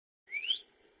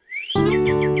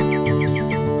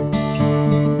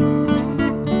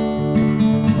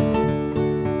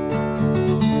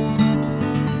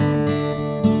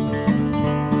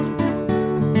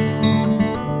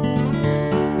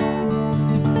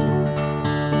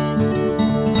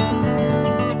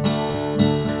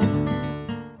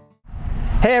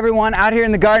everyone, out here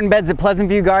in the garden beds at Pleasant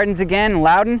View Gardens again in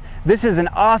Loudon. This is an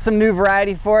awesome new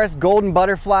variety for us, golden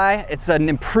butterfly. It's an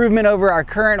improvement over our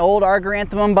current old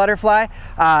Argyranthemum butterfly.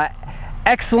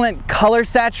 Excellent color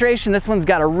saturation. This one's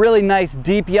got a really nice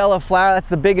deep yellow flower. That's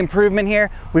the big improvement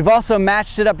here. We've also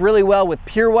matched it up really well with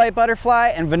pure white butterfly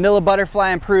and vanilla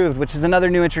butterfly improved, which is another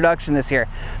new introduction this year.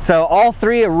 So all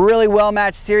three a really well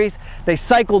matched series. They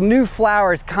cycle new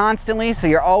flowers constantly, so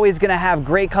you're always going to have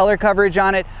great color coverage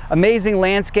on it. Amazing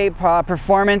landscape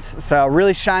performance, so it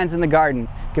really shines in the garden.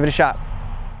 Give it a shot.